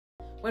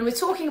When we're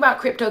talking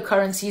about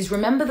cryptocurrencies,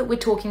 remember that we're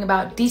talking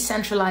about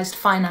decentralized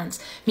finance,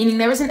 meaning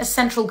there isn't a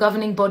central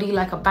governing body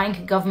like a bank,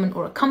 a government,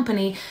 or a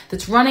company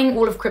that's running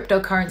all of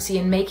cryptocurrency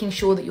and making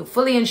sure that you're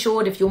fully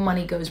insured if your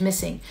money goes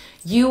missing.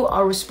 You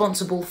are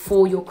responsible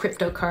for your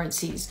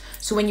cryptocurrencies.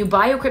 So when you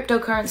buy your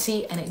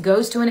cryptocurrency and it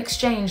goes to an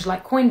exchange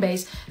like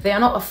Coinbase, they are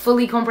not a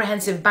fully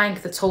comprehensive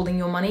bank that's holding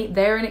your money.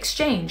 They're an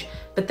exchange,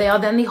 but they are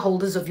then the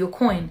holders of your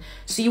coin.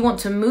 So you want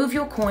to move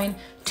your coin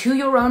to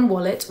your own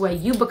wallet where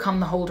you become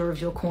the holder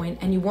of your coin,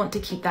 and you want to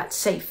keep that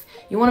safe.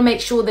 You want to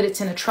make sure that it's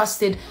in a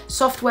trusted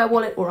software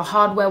wallet or a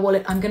hardware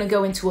wallet. I'm going to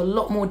go into a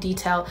lot more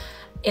detail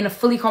in a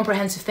fully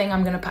comprehensive thing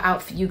I'm going to put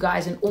out for you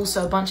guys, and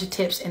also a bunch of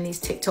tips in these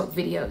TikTok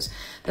videos.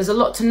 There's a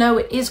lot to know.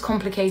 It is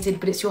complicated,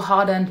 but it's your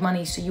hard-earned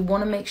money, so you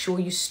want to make sure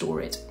you store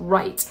it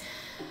right.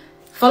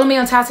 Follow me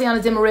on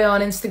Tatiana Di Maria on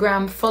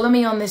Instagram. Follow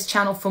me on this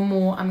channel for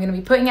more. I'm going to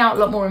be putting out a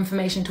lot more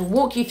information to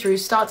walk you through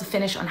start to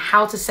finish on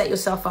how to set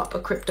yourself up a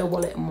crypto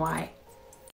wallet and why.